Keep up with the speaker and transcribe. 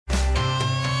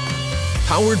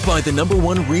Powered by the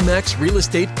 #1 RE/MAX real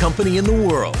estate company in the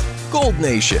world, Gold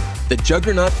Nation. The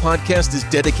Juggernaut podcast is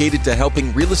dedicated to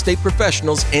helping real estate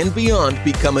professionals and beyond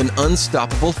become an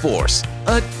unstoppable force.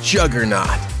 A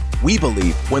juggernaut. We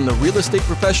believe when the real estate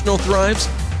professional thrives,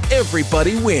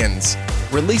 everybody wins.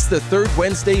 Released the third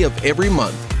Wednesday of every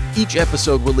month, each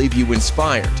episode will leave you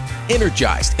inspired,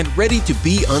 energized, and ready to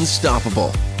be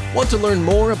unstoppable. Want to learn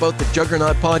more about the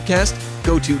Juggernaut podcast?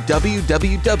 Go to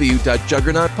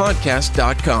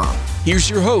www.juggernautpodcast.com. Here's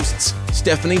your hosts,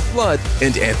 Stephanie Flood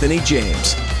and Anthony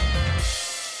James.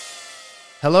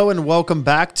 Hello and welcome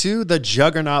back to the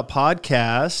Juggernaut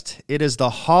podcast. It is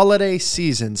the holiday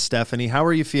season, Stephanie. How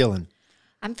are you feeling?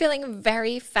 I'm feeling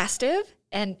very festive.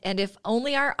 And if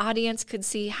only our audience could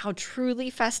see how truly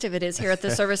festive it is here at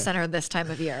the Service Center this time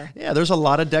of year. Yeah, there's a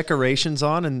lot of decorations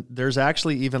on, and there's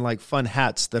actually even like fun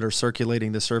hats that are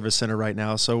circulating the Service Center right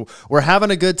now. So we're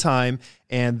having a good time,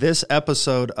 and this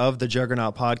episode of the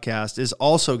Juggernaut podcast is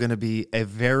also going to be a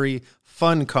very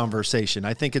fun conversation.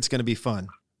 I think it's going to be fun.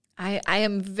 I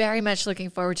am very much looking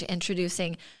forward to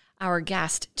introducing our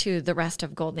guest to the rest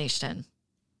of Gold Nation.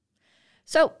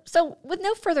 So with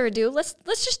no further ado, let's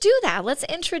just do that. Let's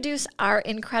introduce our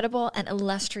incredible and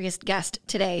illustrious guest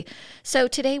today. So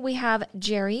today we have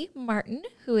Jerry Martin,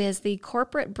 who is the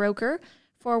corporate broker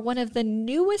for one of the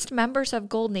newest members of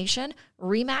Gold Nation,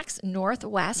 RE/MAX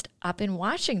Northwest up in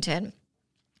Washington.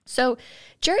 So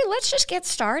Jerry, let's just get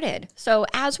started. So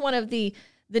as one of the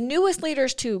newest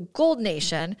leaders to Gold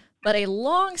Nation, but a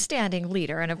long-standing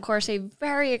leader, and of course a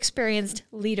very experienced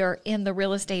leader in the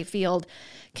real estate field,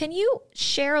 can you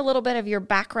share a little bit of your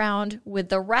background with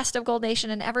the rest of Gold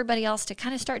Nation and everybody else to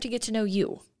kind of start to get to know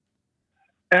you?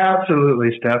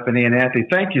 Absolutely, Stephanie and Anthony.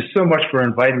 Thank you so much for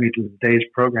inviting me to today's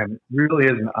program. It really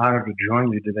is an honor to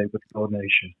join you today with Gold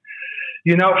Nation.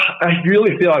 You know, I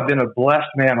really feel I've been a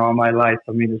blessed man all my life.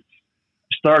 I mean, it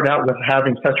started out with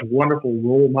having such wonderful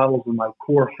role models in my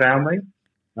core family.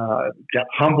 Got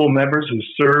humble members who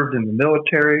served in the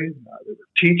military. There were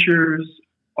teachers,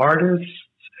 artists,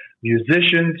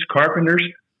 musicians, carpenters.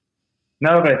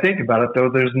 Now that I think about it, though,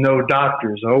 there's no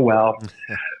doctors. Oh, well.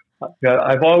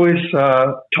 I've always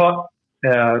taught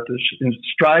to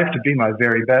strive to be my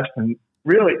very best and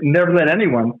really never let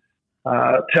anyone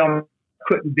tell me I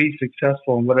couldn't be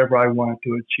successful in whatever I wanted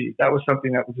to achieve. That was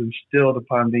something that was instilled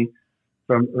upon me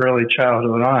from early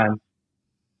childhood on.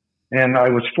 And I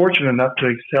was fortunate enough to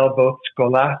excel both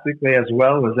scholastically as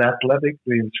well as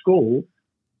athletically in school,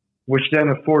 which then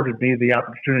afforded me the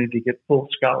opportunity to get full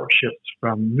scholarships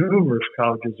from numerous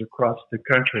colleges across the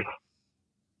country.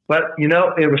 But, you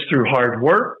know, it was through hard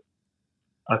work,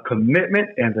 a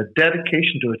commitment, and a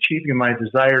dedication to achieving my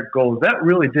desired goals. That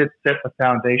really did set the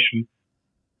foundation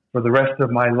for the rest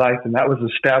of my life, and that was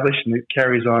established, and it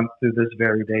carries on through this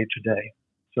very day today.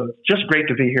 So it's just great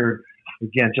to be here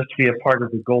again, just to be a part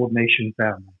of the Gold Nation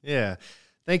family. Yeah.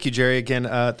 Thank you, Jerry. Again,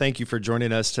 thank you for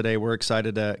joining us today. We're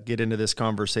excited to get into this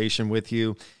conversation with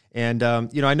you. And,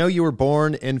 you know, I know you were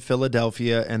born in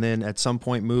Philadelphia and then at some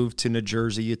point moved to New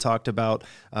Jersey. You talked about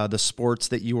the sports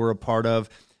that you were a part of.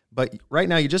 But right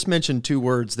now, you just mentioned two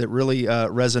words that really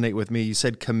resonate with me. You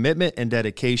said commitment and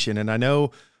dedication. And I know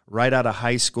right out of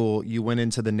high school, you went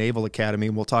into the Naval Academy,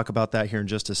 and we'll talk about that here in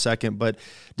just a second. But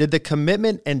did the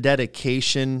commitment and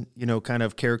dedication, you know, kind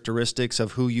of characteristics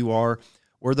of who you are,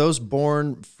 were those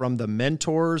born from the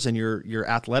mentors and your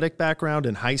athletic background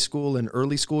in high school and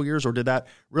early school years, or did that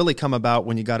really come about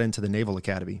when you got into the Naval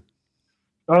Academy?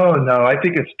 Oh, no, I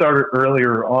think it started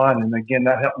earlier on. And again,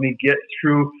 that helped me get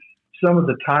through some of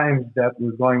the times that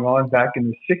were going on back in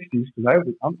the 60s,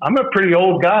 because I'm a pretty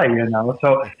old guy, you know.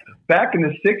 So back in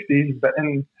the 60s,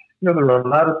 and you know, there were a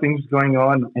lot of things going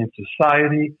on in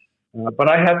society, but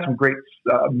I had some great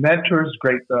mentors,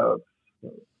 great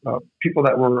people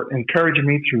that were encouraging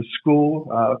me through school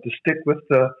to stick with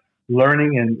the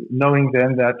learning, and knowing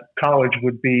then that college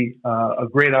would be a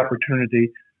great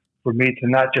opportunity for me to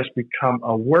not just become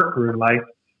a worker in life,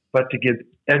 but to get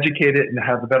educated and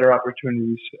have the better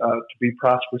opportunities to be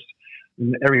prosperous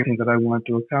in everything that I want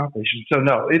to accomplish. So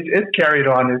no, it carried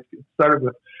on. It started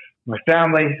with my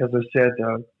family, as I said,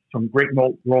 some great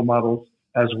role models,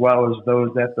 as well as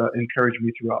those that encouraged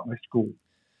me throughout my school.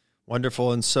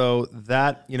 Wonderful. And so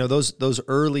that, you know, those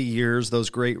early years, those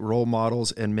great role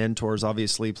models and mentors,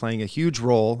 obviously playing a huge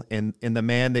role in the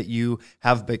man that you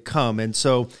have become. And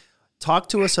so talk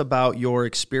to us about your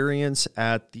experience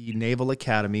at the Naval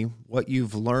Academy, what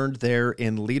you've learned there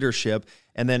in leadership,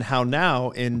 and then how now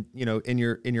in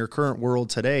your current world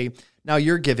today, now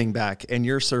you're giving back and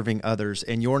you're serving others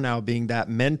and you're now being that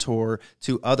mentor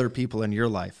to other people in your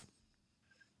life.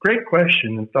 Great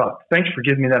question and thought. Thanks for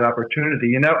giving me that opportunity.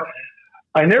 You know,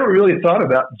 I never really thought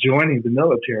about joining the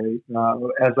military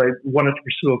as I wanted to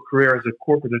pursue a career as a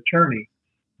corporate attorney.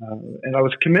 And I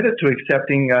was committed to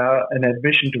accepting an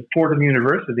admission to Fordham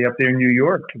University up there in New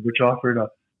York, which offered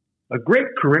a great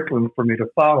curriculum for me to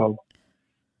follow.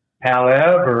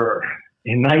 However,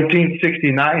 in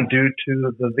 1969, due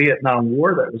to the Vietnam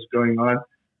War that was going on,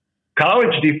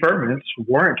 college deferments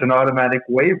weren't an automatic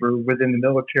waiver within the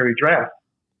military draft.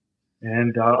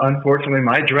 And unfortunately,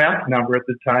 my draft number at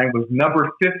the time was number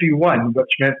 51,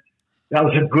 which meant that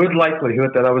was a good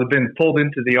likelihood that I would have been pulled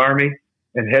into the Army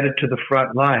and headed to the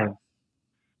front line.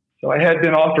 So I had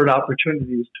been offered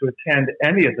opportunities to attend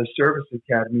any of the service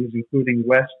academies, including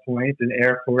West Point and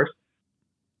Air Force,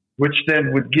 which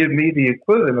then would give me the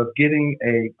equivalent of getting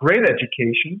a great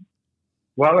education,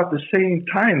 while at the same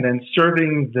time then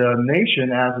serving the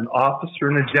nation as an officer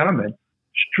and a gentleman,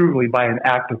 truly by an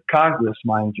act of Congress,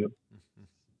 mind you.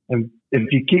 And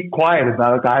if you keep quiet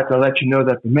about it, I have to let you know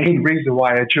that the main reason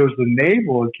why I chose the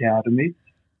Naval Academy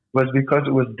was because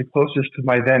it was the closest to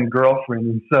my then girlfriend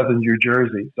in southern New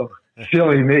Jersey. So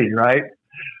silly me, right?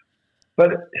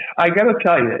 But I got to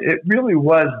tell you, it really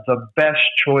was the best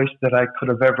choice that I could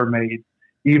have ever made.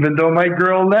 Even though my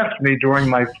girl left me during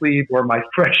my plebe or my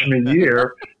freshman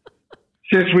year,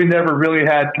 since we never really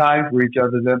had time for each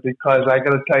other then, because I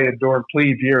got to tell you, during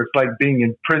plebe year, it's like being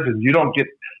in prison. You don't get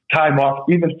time off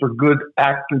even for good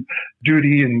active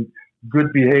duty and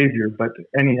good behavior. But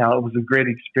anyhow, it was a great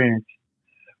experience.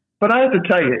 But I have to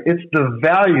tell you, it's the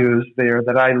values there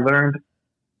that I learned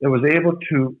that was able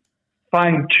to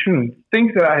fine-tune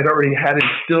things that I had already had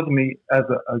instilled in me as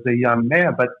a young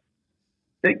man, but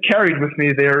they carried with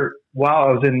me there while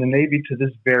I was in the Navy to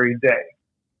this very day.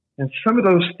 And some of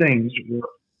those things were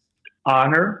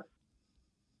honor,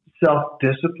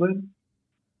 self-discipline,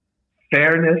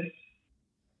 fairness,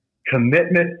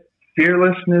 commitment,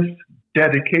 fearlessness,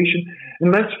 dedication.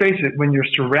 And let's face it, when you're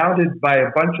surrounded by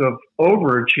a bunch of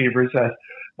overachievers,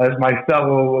 as my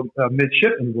fellow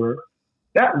midshipmen were,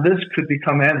 that list could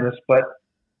become endless, but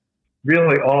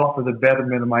really all for the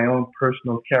betterment of my own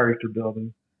personal character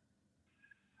building.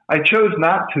 I chose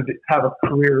not to have a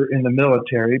career in the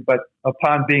military, but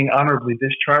upon being honorably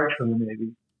discharged from the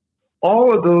Navy,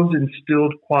 all of those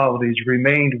instilled qualities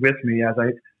remained with me as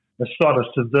I sought a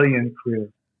civilian career.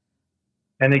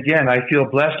 And again, I feel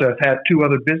blessed to have had two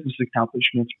other business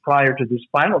accomplishments prior to this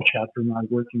final chapter in my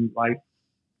working life,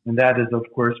 and that is, of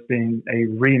course, being a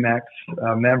RE/MAX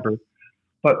member.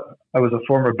 But I was a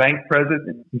former bank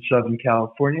president in Southern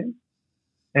California.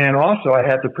 And also I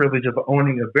had the privilege of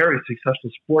owning a very successful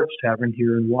sports tavern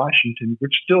here in Washington,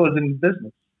 which still is in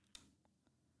business.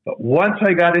 But once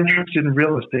I got interested in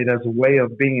real estate as a way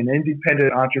of being an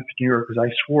independent entrepreneur, because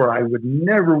I swore I would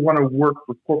never want to work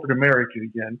for corporate America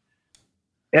again,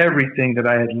 everything that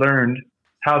I had learned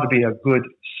how to be a good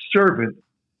servant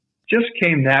just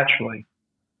came naturally.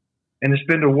 And it's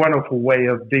been a wonderful way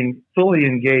of being fully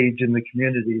engaged in the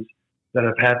communities that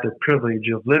I've had the privilege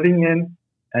of living in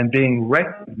and being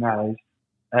recognized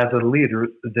as a leader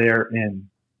therein.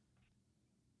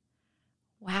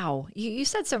 Wow. You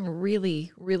said some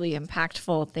really, really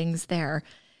impactful things there.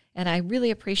 And I really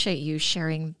appreciate you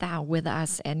sharing that with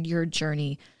us and your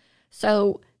journey.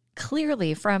 So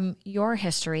clearly from your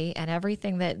history and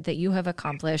everything that you have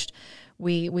accomplished,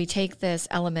 we take this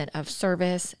element of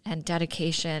service and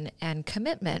dedication and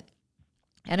commitment.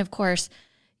 And of course,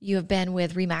 you have been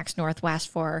with RE/MAX Northwest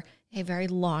for a very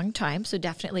long time, so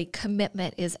definitely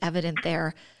commitment is evident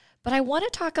there. But I want to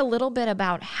talk a little bit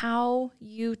about how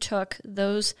you took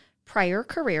those prior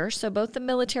careers, so both the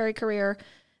military career,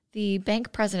 the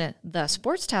bank president, the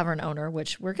sports tavern owner,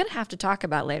 which we're going to have to talk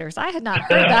about later, so I had not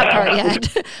heard that part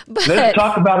yet. But let's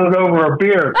talk about it over a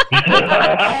beer.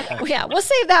 Yeah, we'll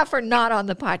save that for not on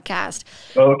the podcast.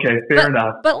 Okay, fair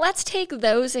enough. But let's take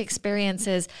those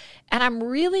experiences, and I'm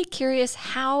really curious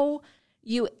how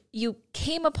you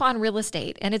came upon real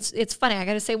estate. And it's funny, I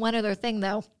got to say one other thing,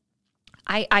 though.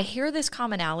 I hear this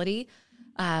commonality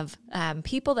of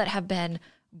people that have been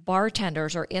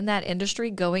bartenders or in that industry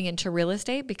going into real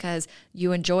estate because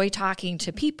you enjoy talking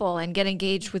to people and get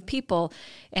engaged with people.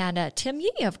 And Tim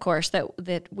Yee, of course,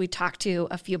 that we talked to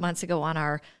a few months ago on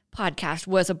our podcast,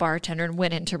 was a bartender and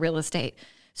went into real estate.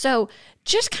 So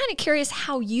just kind of curious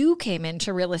how you came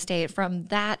into real estate from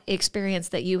that experience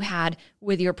that you had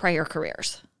with your prior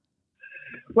careers.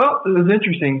 Well, it was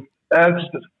interesting.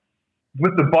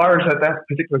 With the bars at that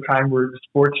particular time were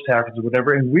sports taverns or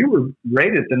whatever, and we were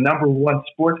rated the number one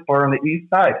sports bar on the east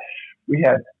side. We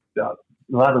had a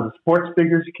lot of the sports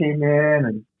figures came in,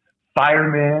 and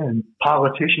firemen and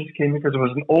politicians came in, because it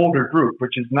was an older group,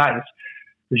 which is nice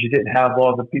because you didn't have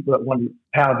all the people that wanted to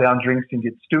pound down drinks and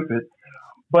get stupid.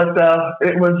 But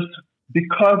it was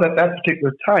because at that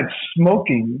particular time,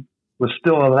 smoking was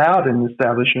still allowed in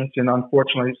establishments, and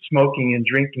unfortunately, smoking and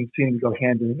drinking seemed to go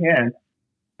hand in hand.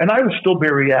 And I was still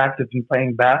very active in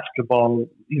playing basketball,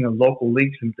 local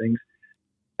leagues and things.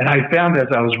 And I found as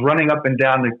I was running up and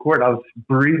down the court, I was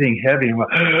breathing heavy and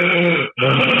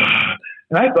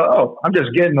and I thought, oh, I'm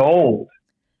just getting old.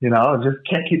 I just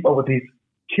can't keep up with these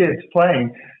kids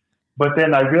playing. But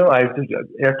then I realized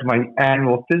after my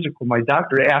annual physical, my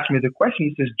doctor asked me the question.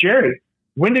 He says, Jerry,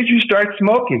 when did you start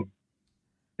smoking?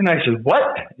 And I said,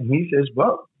 what? And he says,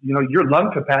 well, your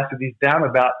lung capacity is down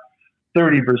about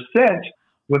 30%.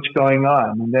 What's going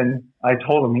on? And then I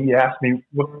told him, he asked me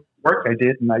what work I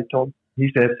did. And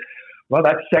he said, well,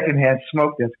 that's secondhand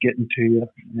smoke that's getting to you.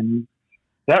 And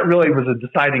that really was a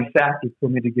deciding factor for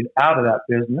me to get out of that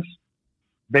business,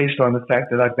 based on the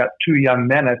fact that I've got two young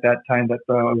men at that time that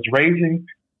I was raising,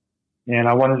 and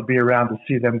I wanted to be around to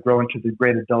see them grow into the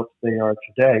great adults they are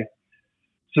today.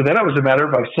 So then it was a matter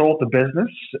of I sold the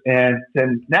business, and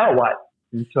then now what?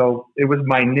 And so it was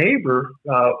my neighbor,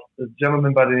 a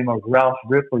gentleman by the name of Ralph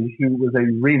Ripley, who was a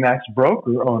RE/MAX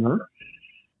broker owner.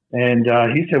 And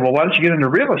he said, well, why don't you get into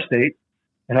real estate?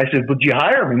 And I said, would you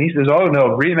hire me? And he says, oh,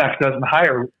 no, RE/MAX doesn't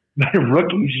hire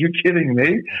rookies. You're kidding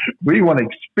me? We want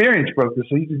experienced brokers.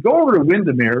 So he said, go over to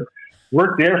Windermere,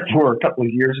 work there for a couple of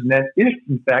years, and then if,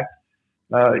 in fact,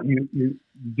 you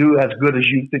do as good as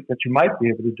you think that you might be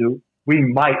able to do, we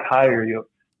might hire you.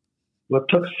 Well, it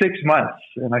took 6 months,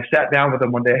 and I sat down with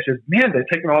him one day. I said, man, they're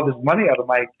taking all this money out of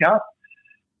my account.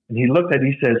 And he looked at it,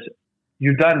 he says,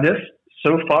 you've done this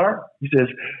so far? He says,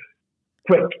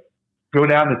 quick, go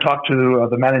down and talk to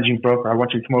the managing broker. I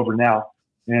want you to come over now.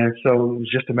 And so it was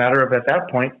just a matter of, at that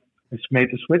point, I made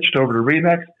the switch over to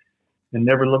RE/MAX and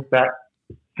never looked back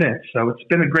since. So it's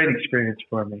been a great experience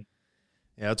for me.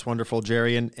 Yeah, that's wonderful,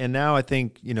 Jerry. And now I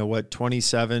think,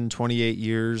 27, 28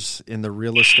 years in the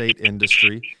real estate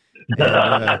industry.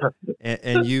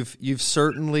 And you've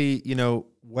certainly,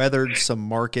 weathered some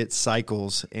market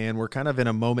cycles, and we're kind of in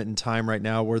a moment in time right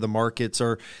now where the markets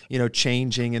are,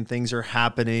 changing and things are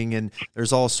happening, and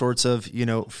there's all sorts of,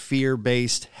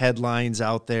 fear-based headlines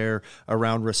out there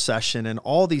around recession and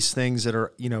all these things that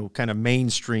are, kind of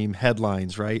mainstream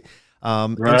headlines, right?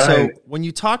 Right. And so when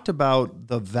you talked about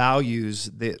the values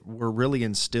that were really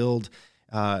instilled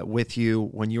with you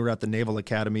when you were at the Naval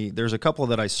Academy, there's a couple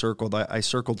that I circled. I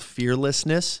circled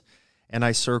fearlessness, and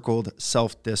I circled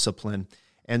self-discipline.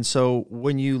 And so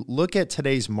when you look at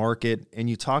today's market and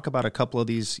you talk about a couple of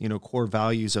these, core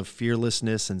values of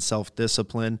fearlessness and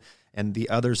self-discipline and the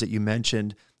others that you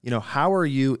mentioned, how are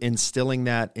you instilling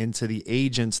that into the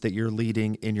agents that you're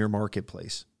leading in your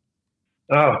marketplace?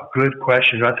 Oh, good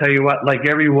question. I'll tell you what, like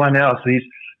everyone else,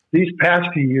 these past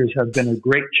few years have been a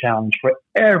great challenge for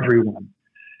everyone.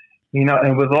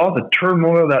 And with all the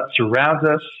turmoil that surrounds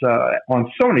us on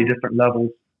so many different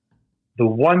levels, the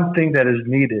one thing that is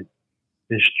needed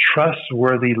is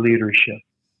trustworthy leadership.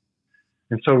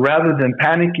 And so rather than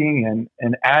panicking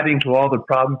and adding to all the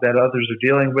problems that others are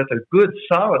dealing with, a good,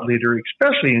 solid leader,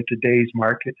 especially in today's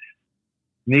market,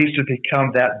 needs to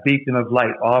become that beacon of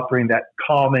light, offering that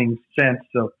calming sense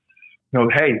of,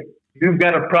 hey, you've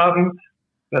got a problem,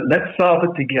 but let's solve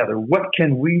it together. What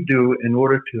can we do in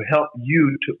order to help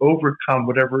you to overcome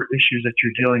whatever issues that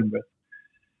you're dealing with?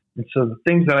 And so the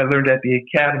things that I learned at the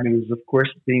academy is, of course,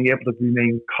 being able to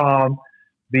remain calm,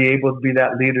 be able to be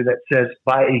that leader that says,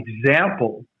 by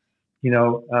example,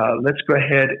 let's go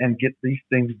ahead and get these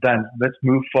things done. Let's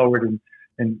move forward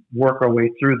and work our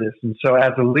way through this. And so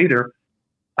as a leader,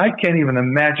 I can't even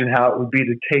imagine how it would be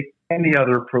to take any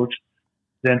other approach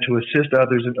than to assist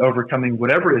others in overcoming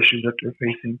whatever issues that they're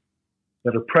facing,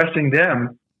 that are pressing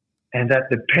them, and that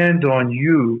depend on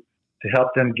you to help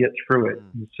them get through it.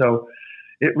 And so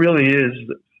it really is,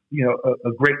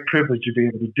 a great privilege to be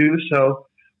able to do so,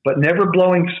 but never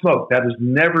blowing smoke. That is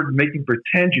never making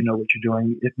pretend you know what you're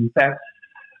doing. If in fact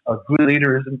a good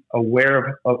leader isn't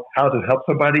aware of how to help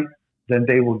somebody, then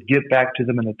they will get back to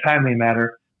them in a timely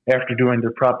manner after doing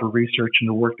their proper research and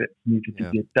the work that needed to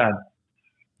get done.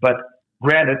 But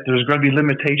granted, there's going to be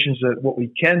limitations at what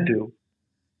we can do.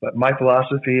 But my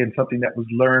philosophy, and something that was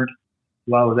learned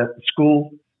while I was at the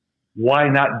school, why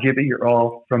not give it your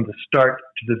all from the start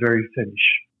to the very finish?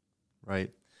 Right.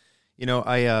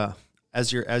 I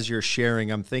as you're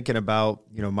sharing, I'm thinking about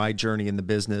my journey in the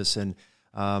business, and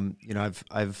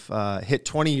I've hit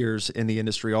 20 years in the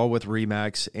industry, all with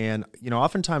RE/MAX. And,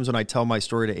 oftentimes when I tell my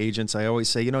story to agents, I always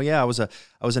say, I was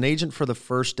an agent for the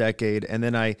first decade, and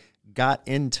then I got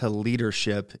into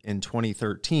leadership in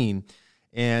 2013.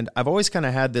 And I've always kind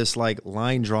of had this like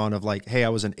line drawn of like, hey, I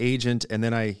was an agent and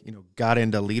then I, got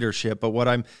into leadership. But what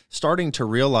I'm starting to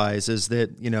realize is that,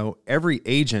 every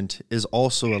agent is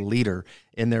also a leader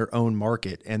in their own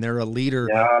market, and they're a leader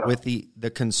with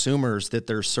the consumers that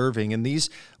they're serving. And these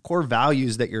core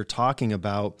values that you're talking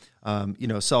about,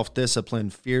 self-discipline,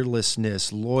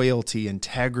 fearlessness, loyalty,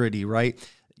 integrity, right?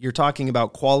 You're talking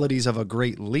about qualities of a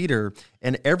great leader,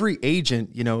 and every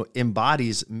agent,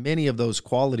 embodies many of those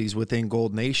qualities within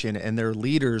Gold Nation, and they're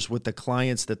leaders with the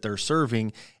clients that they're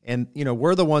serving. And,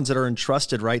 we're the ones that are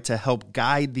entrusted, right, to help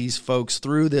guide these folks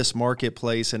through this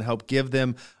marketplace and help give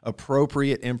them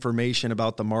appropriate information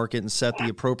about the market and set the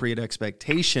appropriate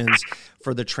expectations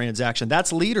for the transaction.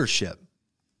 That's leadership.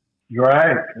 You're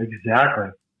right. Exactly.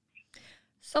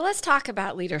 So let's talk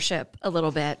about leadership a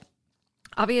little bit.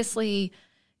 Obviously,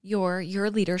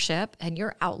 your leadership and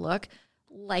your outlook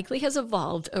likely has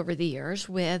evolved over the years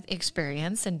with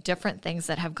experience and different things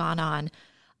that have gone on.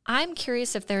 I'm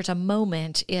curious if there's a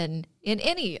moment in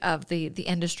any of the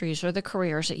industries or the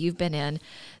careers that you've been in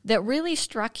that really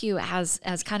struck you as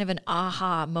kind of an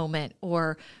aha moment,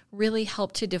 or really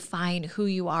helped to define who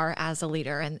you are as a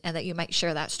leader, and that you might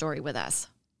share that story with us.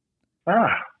 I've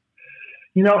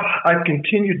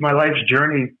continued my life's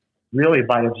journey really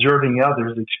by observing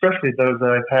others, especially those that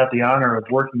I've had the honor of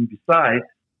working beside,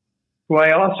 who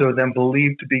I also then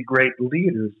believe to be great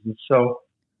leaders. And so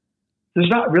there's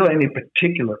not really any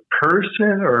particular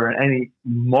person or any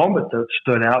moment that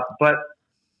stood out, but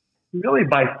really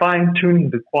by fine-tuning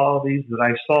the qualities that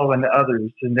I saw in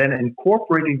others and then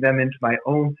incorporating them into my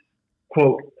own,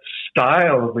 quote,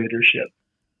 style of leadership,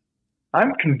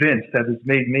 I'm convinced that it's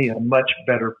made me a much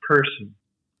better person.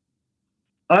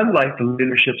 Unlike the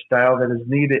leadership style that is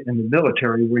needed in the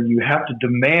military, where you have to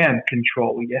demand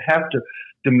control, you have to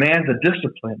demand the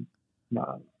discipline.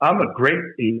 I'm a great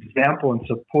example and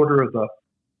supporter of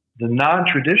the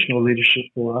non-traditional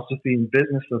leadership philosophy in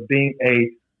business of being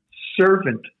a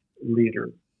servant leader,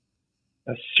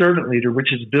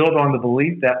 which is built on the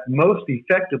belief that most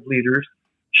effective leaders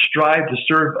strive to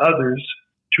serve others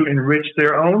to enrich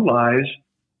their own lives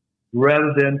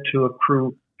rather than to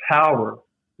accrue power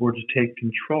or to take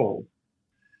control.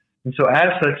 And so as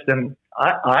such, then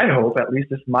I hope, at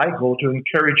least it's my goal, to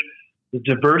encourage the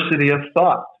diversity of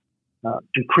thought,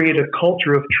 to create a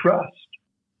culture of trust,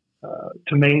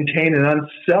 to maintain an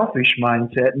unselfish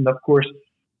mindset, and of course,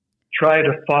 try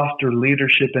to foster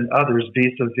leadership in others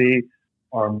vis-a-vis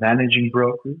our managing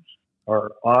brokers,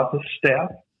 our office staff,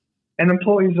 and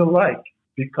employees alike.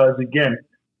 Because again,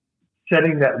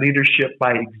 setting that leadership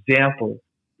by example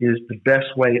is the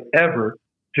best way ever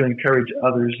to encourage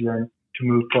others then to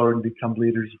move forward and become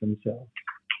leaders themselves.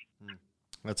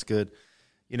 That's good.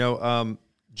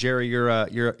 Jerry,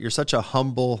 you're such a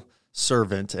humble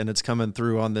servant, and it's coming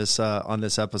through on this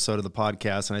episode of the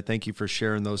podcast. And I thank you for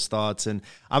sharing those thoughts. And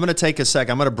I'm going to take a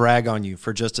second. I'm going to brag on you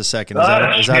for just a second.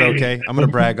 Is that okay? I'm going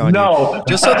to brag on you,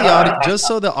 just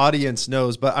so the audience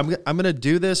knows. But I'm going to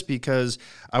do this because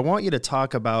I want you to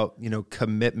talk about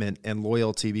commitment and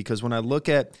loyalty. Because when I look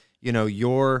at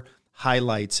your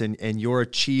highlights and your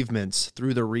achievements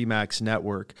through the RE/MAX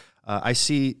network, I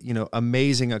see,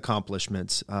 amazing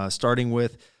accomplishments, starting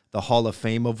with the Hall of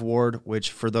Fame Award,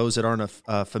 which for those that aren't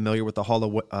familiar with the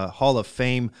Hall of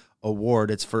Fame Award,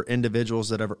 it's for individuals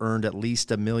that have earned at least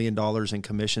 $1 million in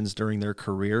commissions during their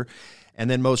career. And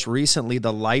then most recently,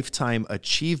 the Lifetime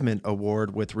Achievement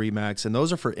Award with RE/MAX. And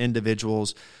those are for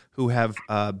individuals who have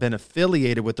been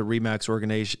affiliated with the RE/MAX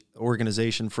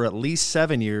organization for at least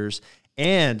 7 years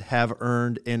and have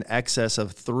earned in excess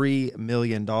of $3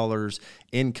 million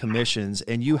in commissions.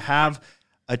 And you have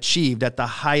achieved at the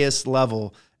highest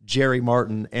level, Jerry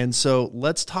Martin. And so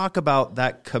let's talk about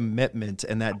that commitment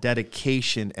and that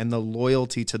dedication and the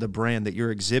loyalty to the brand that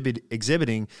you're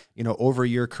exhibiting, over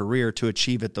your career to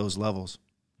achieve at those levels.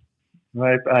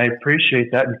 I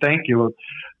appreciate that, and thank you.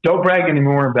 Don't brag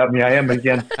anymore about me. I am,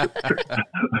 again,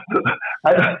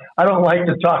 I don't like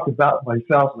to talk about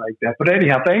myself like that. But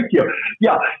anyhow, thank you.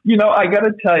 Yeah, I got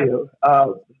to tell you,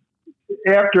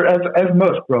 as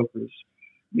most brokers,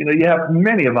 you have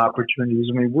many of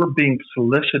opportunities. I mean, we're being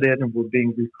solicited and we're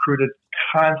being recruited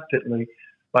constantly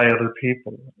by other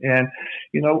people. And,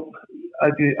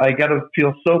 I got to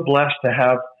feel so blessed to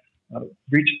have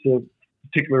reached the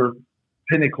particular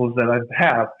pinnacles that I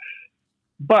have.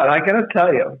 But I got to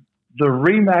tell you, the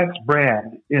RE/MAX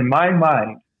brand, in my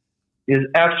mind, is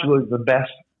absolutely the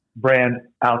best brand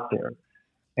out there.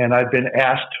 And I've been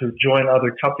asked to join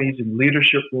other companies in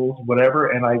leadership roles,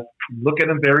 whatever, and I look at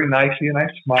them very nicely and I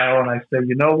smile and I say,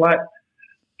 you know what?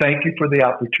 Thank you for the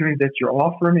opportunity that you're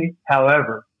offering me.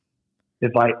 However,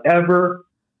 if I ever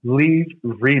leave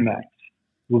RE/MAX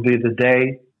will be the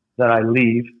day that I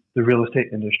leave the real estate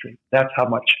industry. That's how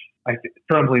much I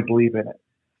firmly believe in it.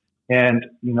 And,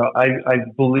 I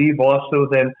believe also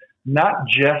then not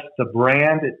just the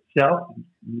brand itself,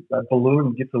 that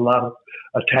balloon gets a lot of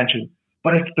attention,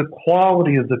 but it's the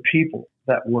quality of the people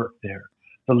that work there,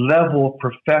 the level of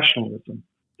professionalism,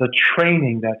 the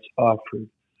training that's offered,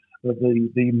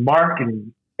 the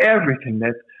marketing, everything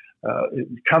that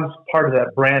it becomes part of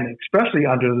that brand, especially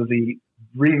under the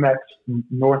RE/MAX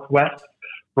Northwest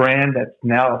brand that's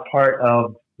now a part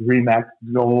of RE/MAX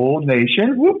Gold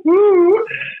Nation. Woo-hoo!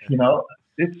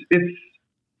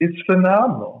 It's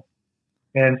phenomenal.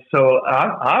 And so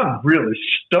I'm really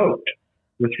stoked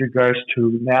with regards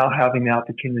to now having the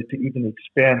opportunity to even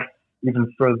expand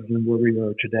even further than where we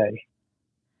are today.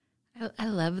 I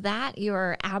love that. You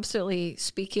are absolutely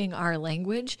speaking our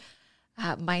language.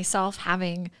 Myself,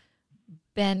 having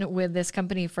been with this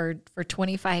company for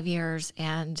 25 years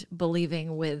and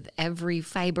believing with every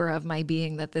fiber of my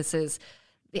being that this is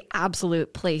the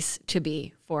absolute place to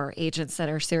be for agents that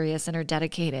are serious and are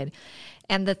dedicated.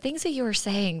 And the things that you were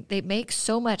saying, they make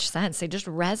so much sense. They just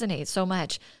resonate so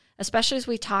much, especially as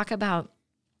we talk about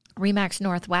RE/MAX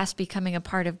Northwest becoming a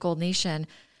part of Gold Nation.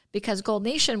 Because Gold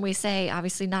Nation, we say,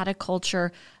 obviously not a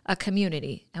culture, a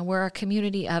community. And we're a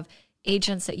community of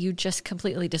agents that you just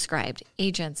completely described,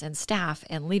 agents and staff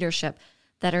and leadership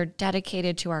that are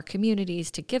dedicated to our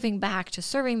communities, to giving back, to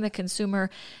serving the consumer,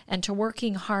 and to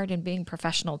working hard and being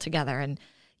professional together. And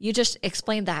you just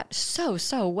explained that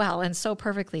so well and so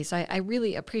perfectly. So I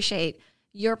really appreciate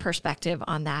your perspective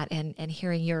on that and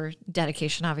hearing your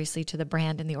dedication, obviously, to the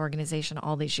brand and the organization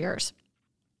all these years.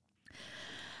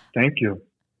 Thank you.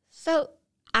 So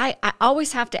I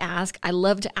always have to ask, I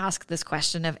love to ask this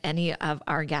question of any of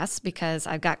our guests because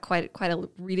I've got quite a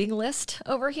reading list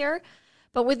over here.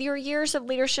 But with your years of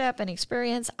leadership and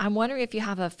experience, I'm wondering if you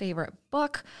have a favorite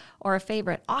book or a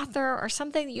favorite author or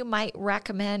something that you might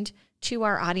recommend to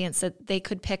our audience that they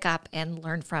could pick up and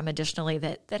learn from additionally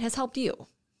that has helped you.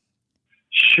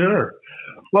 Sure.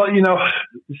 Well,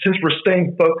 since we're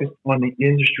staying focused on the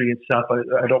industry itself,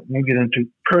 I don't want to get into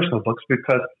personal books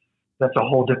because that's a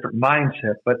whole different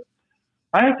mindset. But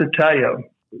I have to tell you,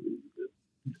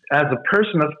 as a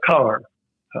person of color,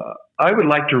 I would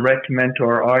like to recommend to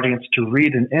our audience to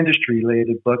read an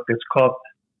industry-related book that's called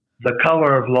The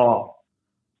Color of Law,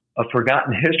 A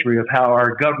Forgotten History of How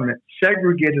Our Government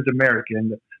Segregated America.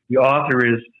 And the author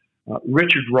is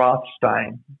Richard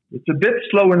Rothstein. It's a bit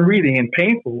slow in reading and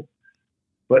painful,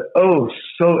 but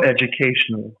so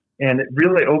educational. And it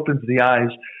really opens the eyes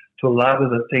to a lot of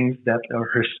the things that are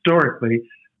historically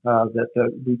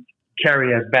we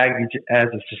carry as baggage as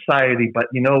a society. But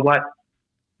you know what?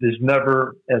 There's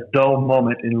never a dull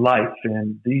moment in life,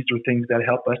 and these are things that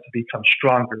help us to become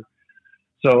stronger.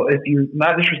 So if you're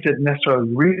not interested in necessarily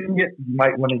reading it, you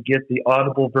might want to get the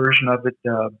Audible version of it,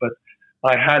 but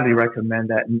I highly recommend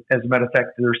that. And as a matter of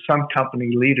fact, there are some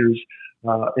company leaders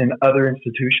in other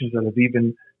institutions that have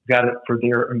even got it for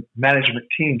their management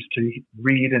teams to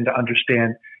read and to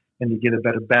understand and to get a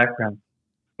better background.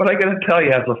 But I got to tell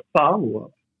you, as a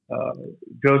follow-up,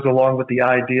 goes along with the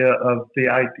idea of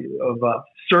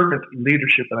servant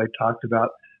leadership that I talked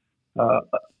about.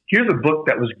 Here's a book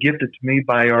that was gifted to me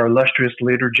by our illustrious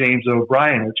leader, James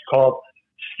O'Brien. It's called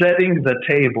Setting the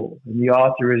Table, and the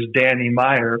author is Danny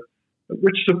Meyer,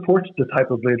 which supports the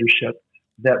type of leadership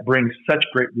that brings such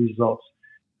great results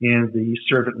in the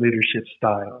servant leadership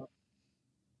style.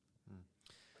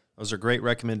 Those are great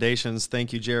recommendations.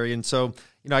 Thank you, Jerry. And so,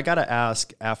 I got to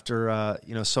ask, after,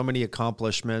 so many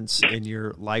accomplishments in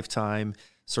your lifetime,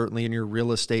 certainly in your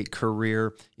real estate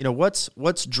career,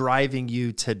 what's driving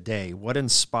you today? What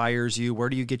inspires you? Where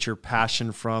do you get your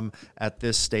passion from at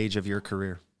this stage of your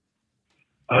career?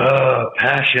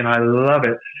 Passion. I love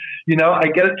it. I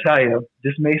got to tell you,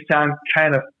 this may sound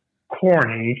kind of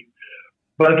corny,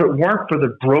 but if it weren't for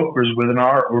the brokers within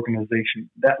our organization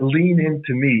that lean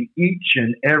into me each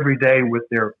and every day with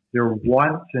their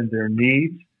wants and their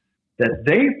needs that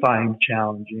they find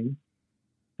challenging,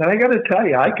 then I got to tell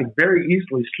you, I could very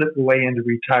easily slip away into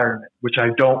retirement, which I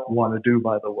don't want to do,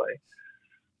 by the way.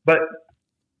 But,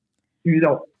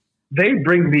 they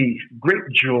bring me great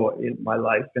joy in my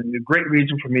life and a great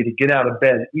reason for me to get out of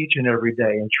bed each and every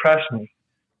day. And trust me,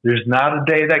 there's not a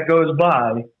day that goes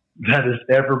by that is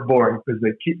ever boring because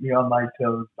they keep me on my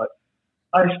toes. But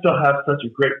I still have such a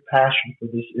great passion for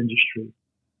this industry.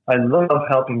 I love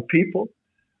helping people.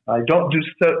 I don't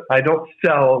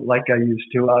sell like I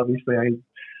used to. Obviously,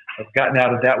 I've gotten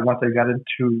out of that once I got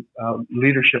into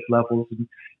leadership levels. And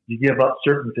you give up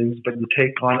certain things, but you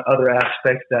take on other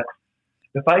aspects that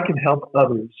if I can help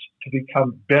others to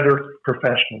become better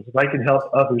professionals, if I can help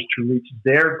others to reach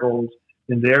their goals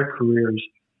in their careers,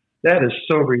 that is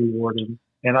so rewarding,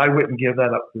 and I wouldn't give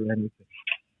that up for anything.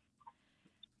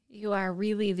 You are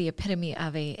really the epitome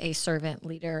of a servant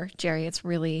leader, Jerry. It's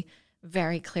really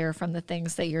very clear from the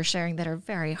things that you're sharing that are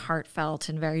very heartfelt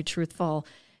and very truthful,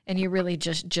 and you really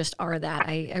just are that.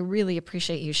 I really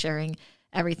appreciate you sharing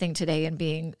everything today and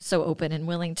being so open and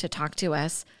willing to talk to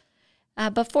us.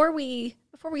 Before we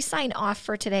sign off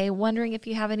for today, wondering if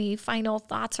you have any final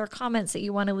thoughts or comments that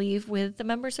you want to leave with the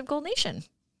members of Gold Nation.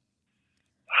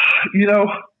 You know,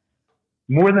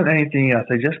 more than anything else,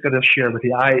 I just got to share with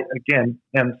you, I, again,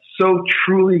 am so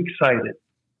truly excited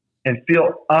and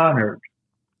feel honored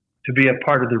to be a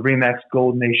part of the RE/MAX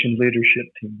Gold Nation leadership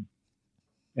team.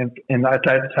 And I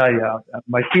try to tell you,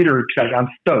 my feet are excited. I'm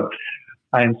stoked.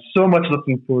 I am so much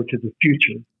looking forward to the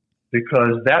future,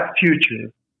 because that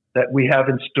future that we have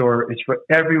in store is for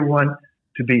everyone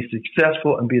to be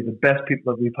successful and be the best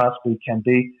people that we possibly can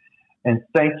be. And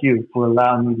thank you for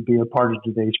allowing me to be a part of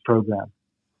today's program.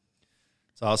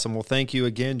 It's awesome. Well, thank you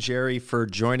again, Jerry, for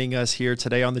joining us here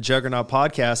today on the Juggernaut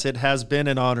Podcast. It has been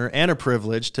an honor and a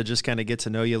privilege to just kind of get to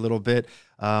know you a little bit.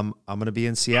 I'm going to be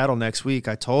in Seattle next week.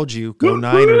 I told you, go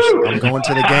Niners. I'm going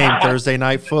to the game, Thursday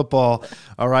Night Football.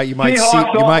 All right, you might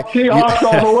Seahawks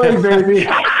all the way, baby.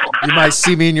 You might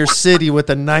see me in your city with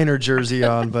a Niner jersey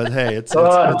on, but hey, it's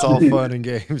all fun and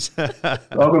games. I'm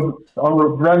gonna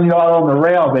run you out on the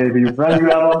rail, baby. Run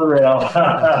you out on the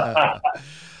rail.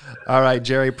 All right,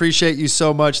 Jerry, appreciate you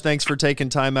so much. Thanks for taking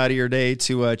time out of your day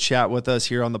to chat with us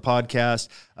here on the podcast.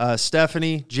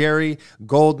 Stephanie, Jerry,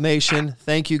 Gold Nation,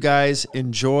 thank you guys.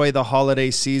 Enjoy the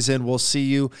holiday season. We'll see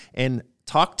you and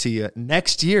talk to you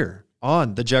next year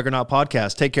on the Juggernaut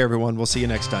Podcast. Take care, everyone. We'll see you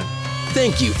next time.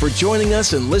 Thank you for joining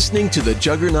us and listening to the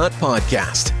Juggernaut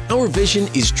Podcast. Our vision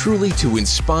is truly to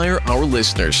inspire our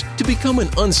listeners to become an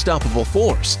unstoppable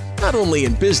force, not only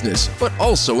in business, but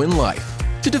also in life.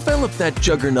 To develop that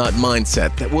Juggernaut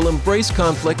mindset that will embrace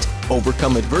conflict,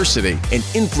 overcome adversity, and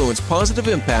influence positive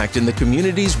impact in the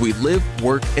communities we live,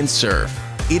 work, and serve.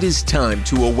 It is time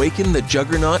to awaken the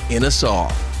Juggernaut in us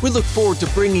all. We look forward to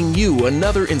bringing you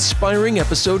another inspiring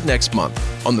episode next month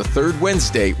on the third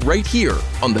Wednesday right here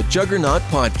on the Juggernaut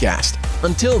Podcast.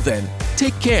 Until then,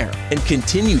 take care and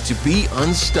continue to be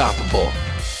unstoppable.